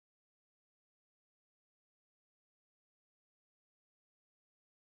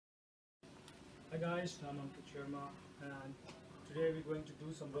Hi guys, I'm Ankit Sharma and today we're going to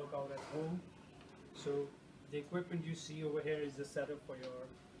do some workout at home. So the equipment you see over here is the setup for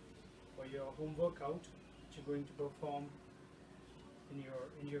your home workout that you're going to perform in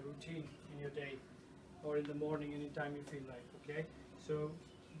your routine, in your day, or in the morning anytime you feel like. Okay, so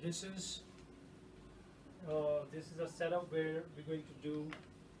this is a setup where we're going to do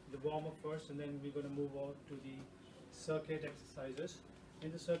the warm-up first, and then we're going to move on to the circuit exercises.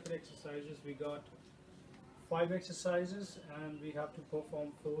 In the circuit exercises, we got 5 exercises, and we have to perform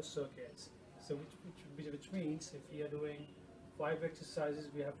 4 circuits. So which means if we are doing 5 exercises,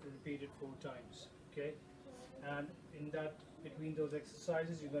 we have to repeat it 4 times. Okay, and in that between those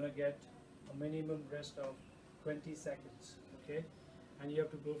exercises, you're gonna get a minimum rest of 20 seconds. Okay, and you have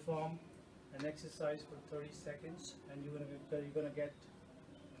to perform an exercise for 30 seconds, and you're gonna get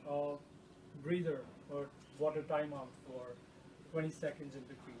a breather or water timeout for 20 seconds in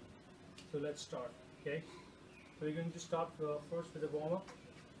between. So let's start. Okay, so you're going to start first with a warm-up.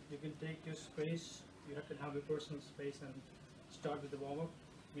 You can take your space, you can have your personal space and start with the warm-up.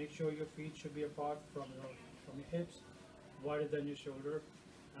 Make sure your feet should be apart from your hips, wider than your shoulder,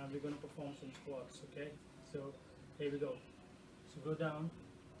 and we're going to perform some squats. Okay, so here we go. So go down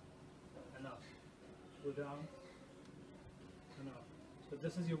and up, go down and up. So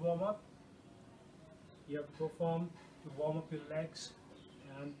this is your warm-up. You have to perform to warm up your legs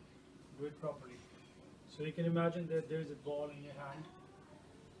and do it properly. So you can imagine that there is a ball in your hand,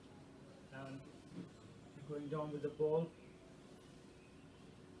 and you're going down with the ball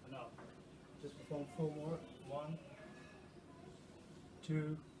and up. Just perform 4 more. 1,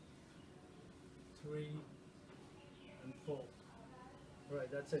 2, 3, and 4.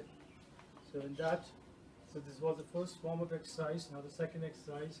 Right, that's it. So this was the first warm-up exercise. Now the second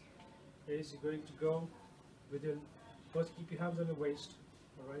exercise is you're going to go with your, first keep your hands on your waist.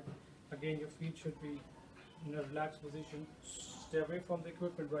 Alright, again your feet should be in a relaxed position. Stay away from the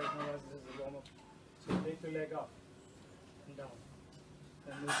equipment right now as this is a warm-up. So take your leg up and down,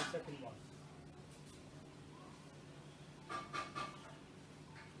 and move the second one.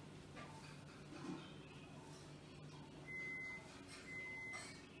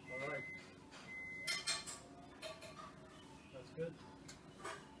 Alright, that's good.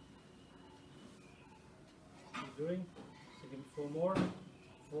 Keep doing. So give me 4 more.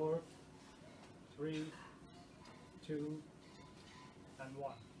 4, 3, 2, and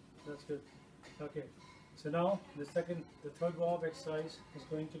 1. That's good. Okay. So now the third warm-up exercise is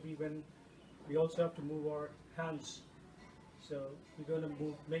going to be when we also have to move our hands. So we're going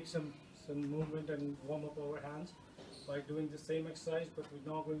to make some movement and warm up our hands by doing the same exercise, but we're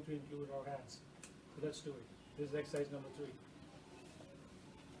now going to include our hands. So let's do it. This is exercise number 3.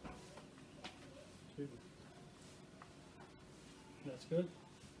 2. That's good.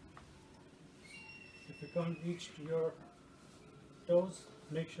 If you can't reach to your toes,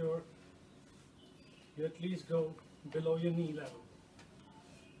 make sure you at least go below your knee level.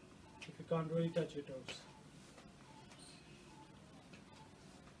 If you can't really touch your toes.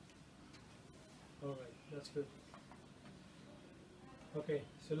 Alright, that's good. Okay,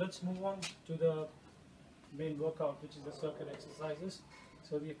 so let's move on to the main workout, which is the circuit exercises.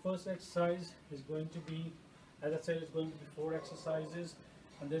 So the first exercise is going to be, as I said, it's going to be 4 exercises,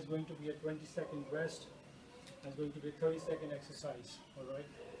 and there's going to be a 20-second rest. There's going to be a 30-second exercise. Alright,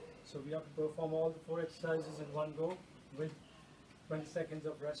 so we have to perform all the 4 exercises in one go with 20 seconds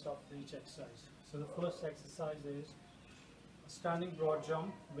of rest after each exercise. So the first exercise is a standing broad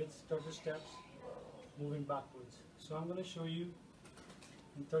jump with stutter steps moving backwards. So I'm going to show you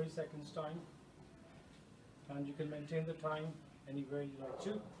in 30 seconds time, and you can maintain the time anywhere you like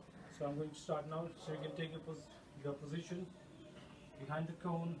to. So I'm going to start now. So you can take your position behind the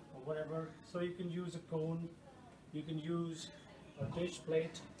cone or whatever. So you can use a cone, you can use a dish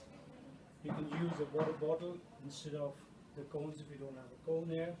plate, you can use a water bottle instead of the cones if you don't have a cone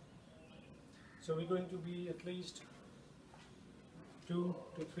here. So we're going to be at least 2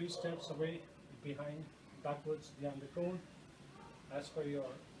 to 3 steps away backwards behind the cone, as per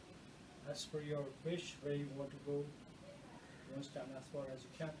your wish, where you want to go. You want to stand as far as you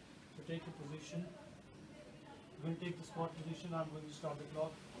can. So take your position. You're going to take the squat position. I'm going to stop the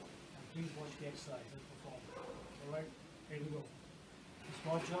clock, and please watch the exercise and perform. Alright, here we go. The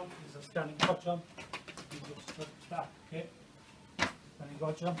squat jump is a standing squat jump. You go straight back, okay? Standing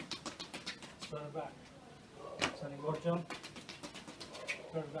squat jump, straight back. Standing squat jump,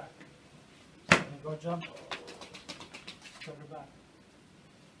 straight back. Standing squat jump, straight back.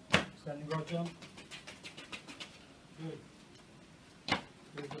 Standing squat jump. Good.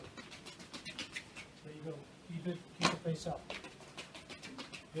 Very good. There you go. Keep the pace up.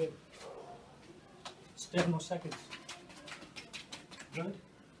 Good. Just 10 more seconds. Good.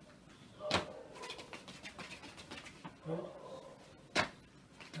 Good.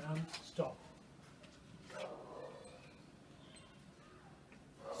 And stop.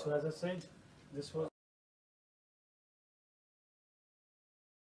 So as I said, this was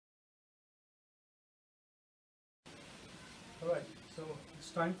alright. So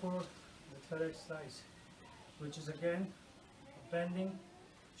it's time for the third exercise, which is again bending,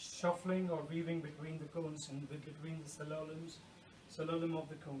 shuffling or weaving between the cones and between the slalom of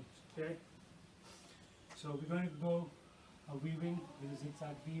the cones. Okay. So we're going to go a weaving with a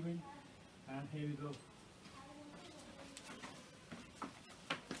zigzag weaving, and here we go.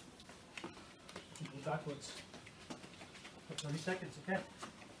 Go backwards for 20 seconds, okay?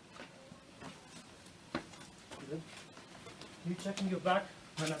 Good. Keep checking your back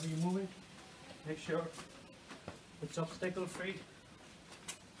whenever you're moving. Make sure it's obstacle free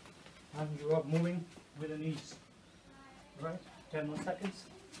and you are moving with an ease. Right? 10 more seconds.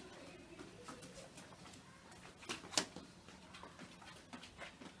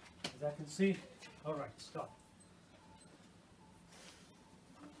 As I can see, alright, stop.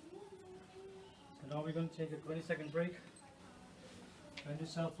 So now we're going to take a 20-second break. Bend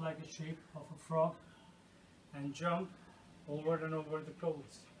yourself like a shape of a frog and jump over and over the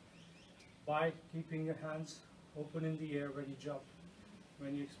cones by keeping your hands open in the air when you jump,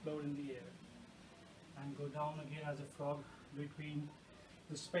 when you explode in the air, and go down again as a frog between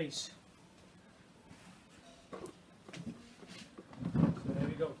the space. So there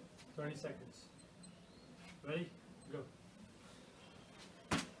we go, 20 seconds. Ready? Go.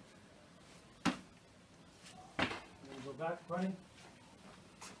 Then go back running.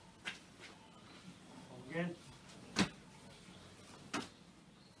 Again.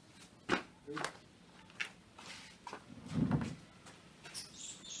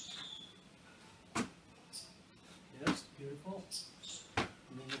 Yes, beautiful.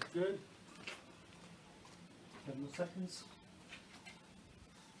 Moving good. 10 more seconds.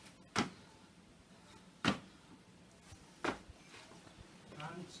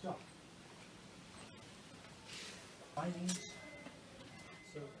 And stop. High knees.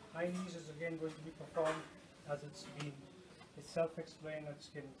 So high knees is again going to be performed as it's self-explained, as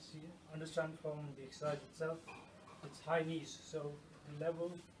you can see, understand from the exercise itself. It's high knees, so the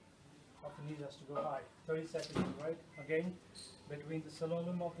level of the knees has to go high. 30 seconds, right? Again, between the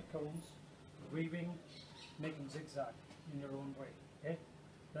slalom of the cones, weaving, making zigzag in your own way. Okay,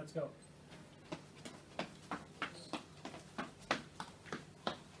 let's go.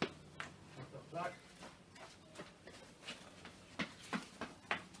 Back.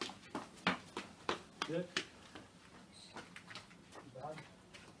 Good. Back.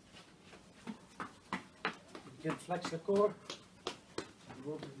 You can flex the core.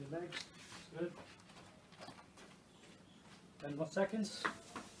 Work with your legs. Good. 10 more seconds.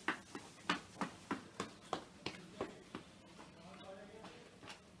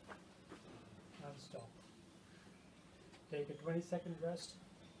 And stop. Take a 20-second rest.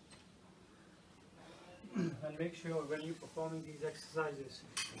 And make sure when you're performing these exercises,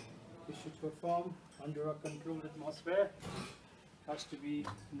 you should perform under a controlled atmosphere. Has to be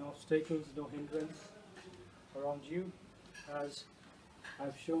no obstacles, no hindrance around you, as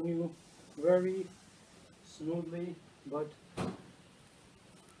I've shown you very smoothly, but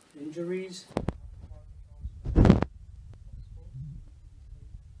injuries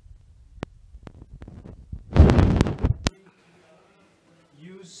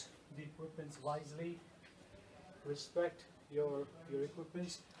use the equipments wisely. Respect your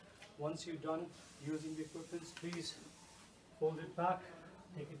equipments. Once you're done using the equipments, please fold it back,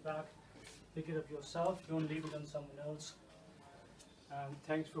 take it back, pick it up yourself, don't leave it on someone else. And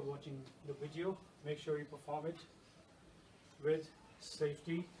thanks for watching the video. Make sure you perform it with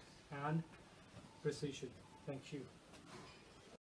safety and precision. Thank you.